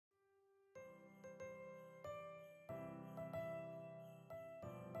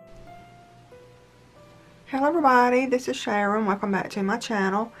Hello everybody, this is Sharon. Welcome back to my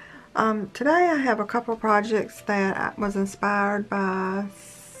channel. Today I have a couple of projects that was inspired by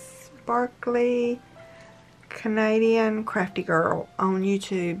Sparkly CanadianCraftyGirl on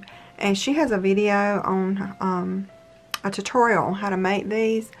YouTube. And she has a video on a tutorial on how to make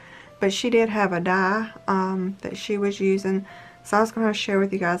these. But she did have a die that she was using. So I was going to share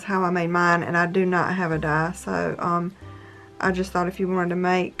with you guys how I made mine. And I do not have a die. So I just thought if you wanted to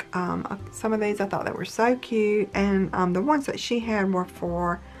make some of these, I thought they were so cute. And the ones that she had were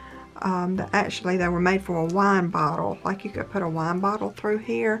for, actually they were made for a wine bottle. Like you could put a wine bottle through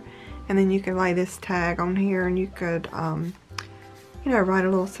here, and then you could lay this tag on here, and you could, you know, write a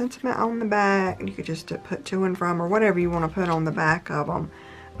little sentiment on the back. You could just put to and from, or whatever you want to put on the back of them.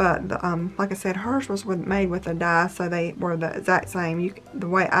 But like I said, hers was made with a die, so they were the exact same. The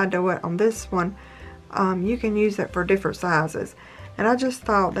way I do it on this one, you can use it for different sizes. And I just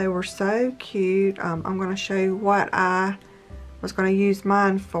thought they were so cute. I'm going to show you what I was going to use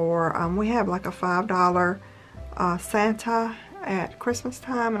mine for. We have like a $5 Santa at Christmas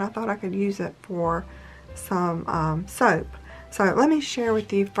time, and I thought I could use it for some soap. So let me share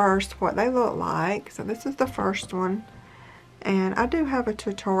with you first what they look like. So this is the first one. And I do have a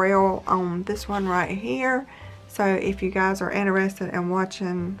tutorial on this one right here. So if you guys are interested in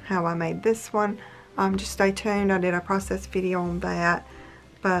watching how I made this one, just stay tuned. I did a process video on that.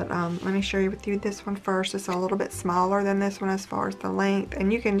 But let me share with you this one first. It's a little bit smaller than this one as far as the length.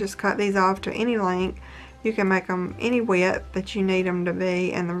 And you can just cut these off to any length. You can make them any width that you need them to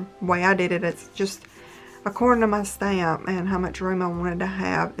be. And the way I did it, it's just according to my stamp and how much room I wanted to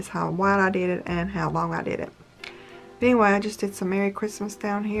have. Is how wide I did it and how long I did it. But anyway, I just did some Merry Christmas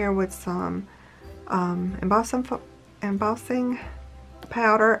down here with some embossing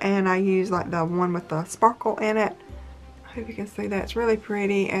powder, and I use like the one with the sparkle in it. I hope you can see that. It's really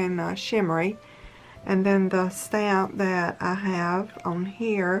pretty and shimmery. And then the stamp that I have on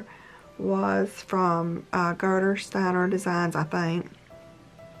here was from Gerder Steiner Designs, I think.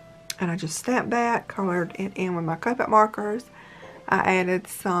 And I just stamped that, colored it in with my Copic markers. I added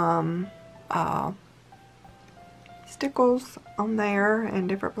some stickles on there in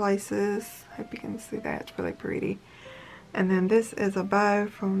different places. Hope you can see that. It's really pretty. And then this is a bow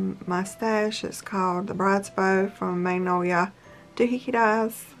from my stash. It's called the Bride's Bow from Magnolia Doohickey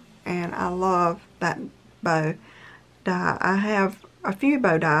Dies. And I love that bow die. I have a few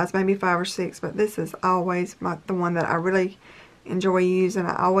bow dies, maybe 5 or 6, but this is always the one that I really enjoy using.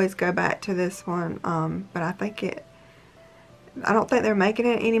 I always go back to this one, but I don't think they're making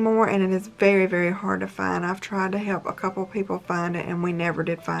it anymore, and it is very, very hard to find. I've tried to help a couple people find it, and we never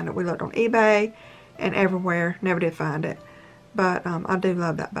did find it. We looked on eBay and everywhere, never did find it. But I do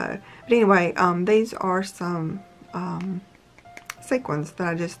love that bow. But anyway, these are some sequins that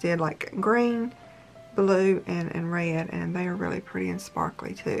I just did, like green, blue, and red, and they are really pretty and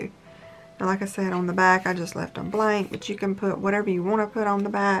sparkly too. Now, like I said, on the back I just left them blank, but you can put whatever you want to put on the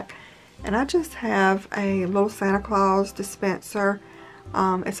back. And I just have a little Santa Claus dispenser.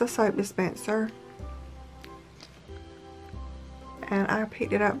 It's a soap dispenser. And I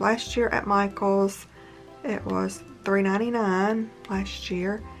picked it up last year at Michael's. It was $3.99 last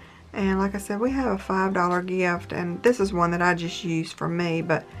year. And like I said, we have a $5 gift. And this is one that I just used for me.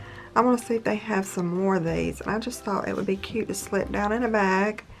 But I want to see if they have some more of these. And I just thought it would be cute to slip down in a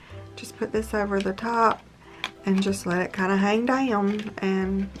bag. Just put this over the top. And just let it kind of hang down.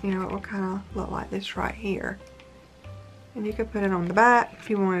 And, you know, it will kind of look like this right here. And you could put it on the back.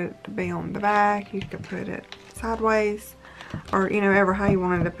 If you wanted it to be on the back, you could put it sideways. Or, you know, ever how you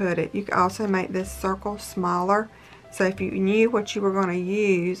wanted to put it. You could also make this circle smaller. So if you knew what you were going to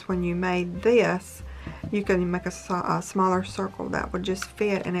use when you made this, you could make a smaller circle that would just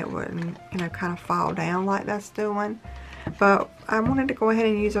fit, and it wouldn't, you know, kind of fall down like that's doing. But I wanted to go ahead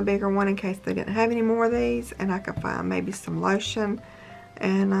and use a bigger one in case they didn't have any more of these, and I could find maybe some lotion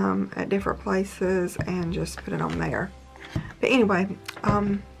and at different places and just put it on there. But anyway,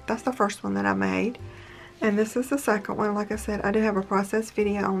 that's the first one that I made. And this is the second one. Like I said, I do have a process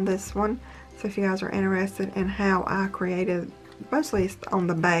video on this one. So if you guys are interested in how I created, mostly it's on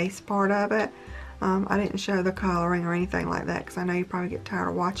the base part of it. I didn't show the coloring or anything like that because I know you probably get tired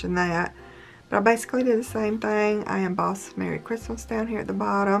of watching that. But I basically did the same thing. I embossed Merry Christmas down here at the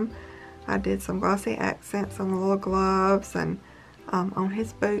bottom. I did some glossy accents on the little gloves and on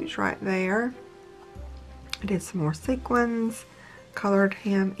his boots right there. I did some more sequins. Colored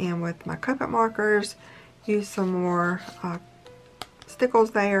him in with my Copic markers. Used some more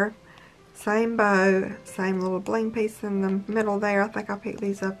stickles there. Same bow, same little bling piece in the middle there. I think I picked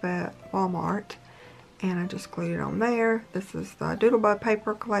these up at Walmart. And I just glued it on there. This is the Doodle Bow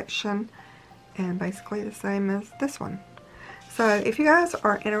paper collection. and basically the same as this one. So if you guys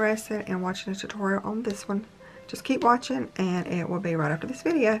are interested in watching a tutorial on this one, just keep watching and it will be right after this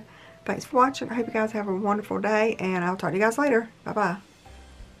video. Thanks for watching. I hope you guys have a wonderful day and I'll talk to you guys later. Bye-bye.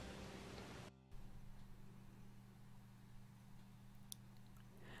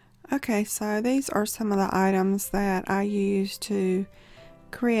 Okay, so these are some of the items that I use to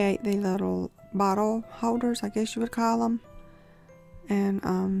create the little bottle holders, I guess you would call them.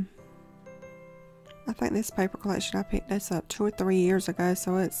 And I think this paper collection, I picked this up 2 or 3 years ago,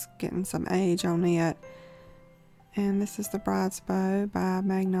 so it's getting some age on it. And this is the Bride's Bow by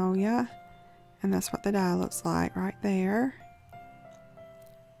Magnolia, and that's what the die looks like right there.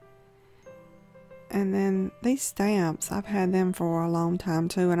 And then these stamps, I've had them for a long time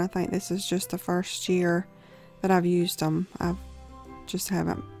too, and I think this is just the first year that I've used them. I just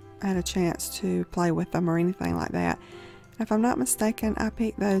haven't had a chance to play with them or anything like that. If I'm not mistaken, I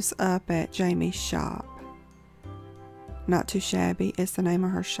picked those up at Jamie's shop. Not Too Shabby is the name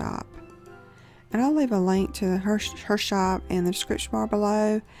of her shop. And I'll leave a link to her shop in the description bar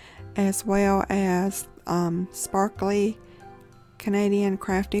below, as well as Sparkly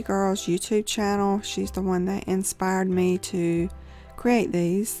CanadianCraftyGirl's YouTube channel. She's the one that inspired me to create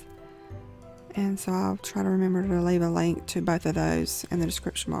these. And so I'll try to remember to leave a link to both of those in the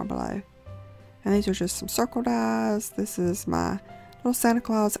description bar below. And these are just some circle dies. This is my little Santa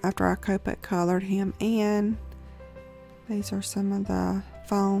Claus after I Copic colored him in. These are some of the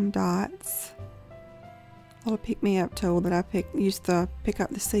foam dots. A little pick-me-up tool that I used to pick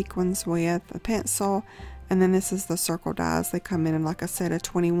up the sequins with, a pencil. And then this is the circle dies. They come in like a set of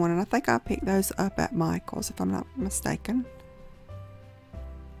 21, and I think I picked those up at Michael's if I'm not mistaken.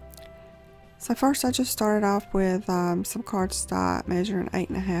 So first I just started off with some cardstock measuring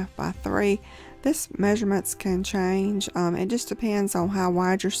 8.5 by 3. This measurements can change. It just depends on how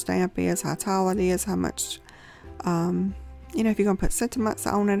wide your stamp is, how tall it is, how much, you know, if you're going to put sentiments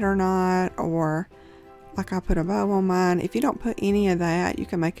on it or not, or like I put a bow on mine. If you don't put any of that, you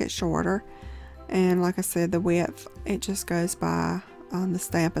can make it shorter. And like I said, the width, it just goes by the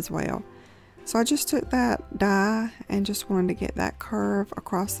stamp as well. So I just took that die and just wanted to get that curve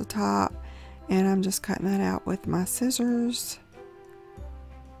across the top. And I'm just cutting that out with my scissors.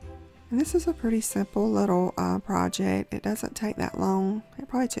 And this is a pretty simple little project. It doesn't take that long. It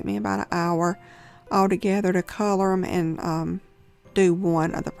probably took me about an hour altogether to color them and do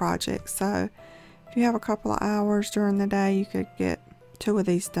one of the projects. So if you have a couple of hours during the day, you could get 2 of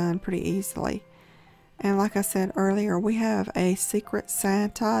these done pretty easily. And like I said earlier, we have a Secret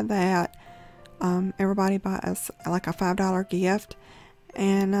Santa that everybody buys like a $5 gift.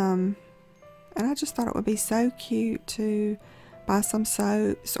 And I just thought it would be so cute to buy some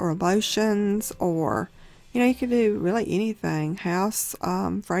soaps or lotions, or, you know, you could do really anything, house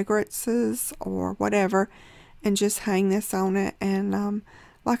fragrances or whatever, and just hang this on it. And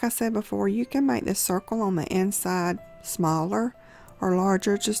like I said before, you can make this circle on the inside smaller or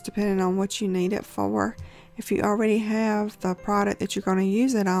larger, just depending on what you need it for. If you already have the product that you're going to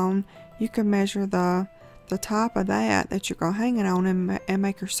use it on, you can measure the top of that you're going to hang it on and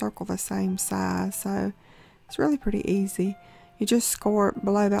make your circle the same size. So it's really pretty easy. You just score it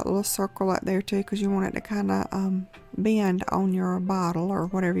below that little circle up there too, because you want it to kind of bend on your bottle or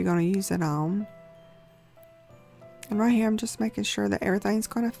whatever you're going to use it on. And right here I'm just making sure that everything's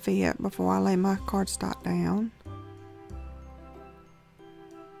going to fit before I lay my cardstock down.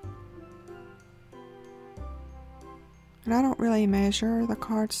 And I don't really measure the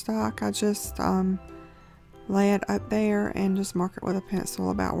cardstock. I just lay it up there and just mark it with a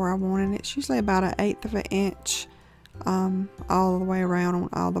pencil about where I want it. It's usually about 1/8 of an inch all the way around on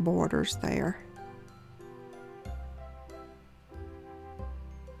all the borders there.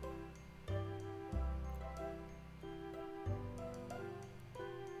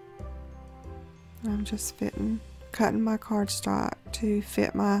 I'm just cutting my cardstock to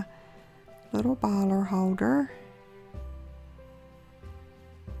fit my little baller holder.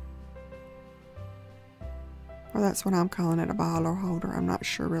 Well, that's what I'm calling it, a baller holder. I'm not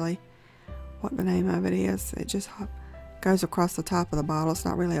sure really what the name of it is. It just goes across the top of the bottle. It's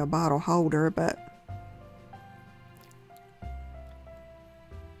not really a bottle holder, but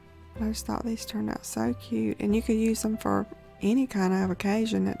I just thought these turned out so cute. And you could use them for any kind of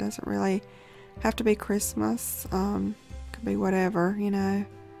occasion. It doesn't really have to be Christmas. Could be whatever, you know.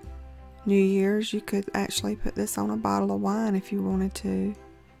 New Year's, you could actually put this on a bottle of wine if you wanted to.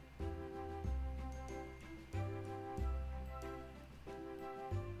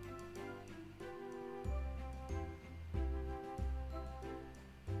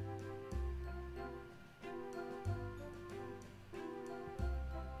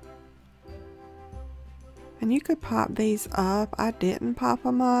 And you could pop these up. I didn't pop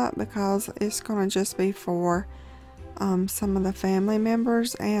them up because it's going to just be for some of the family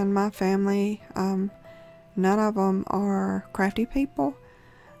members, and my family, none of them are crafty people.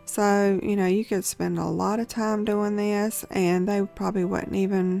 So, you know, you could spend a lot of time doing this and they probably wouldn't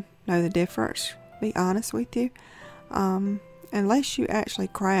even know the difference, to be honest with you. Unless you actually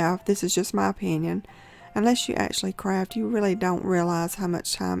craft, this is just my opinion, unless you actually craft, you really don't realize how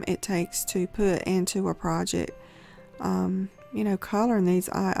much time it takes to put into a project. You know, coloring these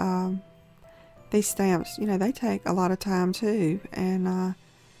stamps, you know, they take a lot of time too, and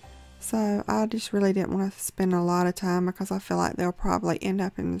so I just really didn't want to spend a lot of time because I feel like they'll probably end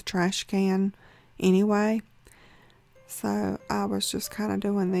up in the trash can anyway. So I was just kind of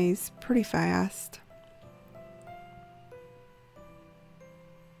doing these pretty fast.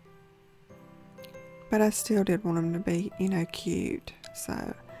 But I still did want them to be, you know, cute.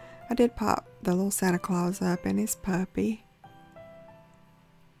 So I did pop the little Santa Claus up and his puppy.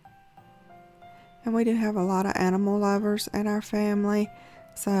 And we do have a lot of animal lovers in our family,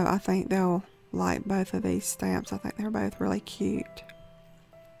 so I think they'll like both of these stamps. I think they're both really cute.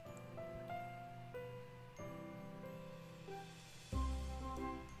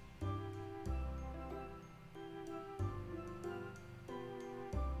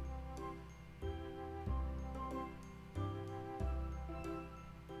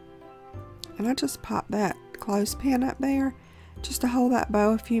 And I just popped that clothespin up there just to hold that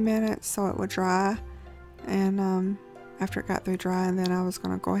bow a few minutes so it would dry. And after it got through drying, then I was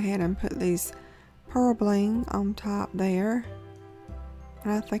going to go ahead and put these pearl bling on top there.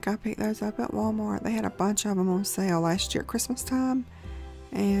 And I think I picked those up at Walmart. They had a bunch of them on sale last year at Christmas time,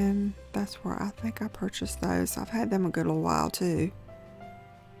 and that's where I think I purchased those. I've had them a good little while too.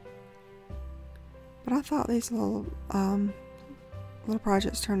 But I thought these little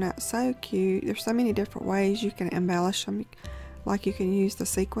projects turned out so cute. There's so many different ways you can embellish them. Like you can use the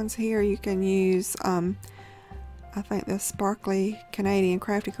sequins here. You can use, I think the Sparkly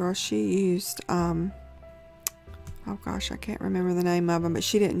CanadianCraftyGirl, she used, oh gosh, I can't remember the name of them, but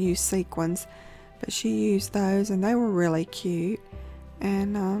she didn't use sequins. But she used those and they were really cute.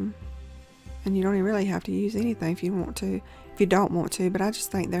 And you don't really have to use anything if you want to, if you don't want to, but I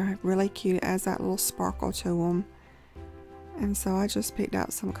just think they're really cute. It adds that little sparkle to them. And so I just picked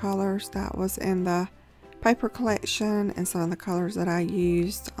out some colors that was in the paper collection and some of the colors that I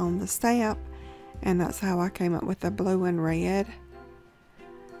used on the stamp, and that's how I came up with the blue and red.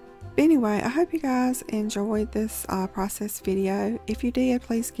 But anyway, I hope you guys enjoyed this process video. If you did,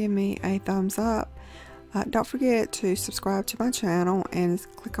 please give me a thumbs up. Don't forget to subscribe to my channel and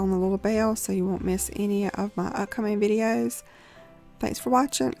click on the little bell so you won't miss any of my upcoming videos. Thanks for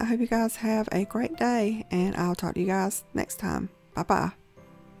watching. I hope you guys have a great day, and I'll talk to you guys next time. Bye bye.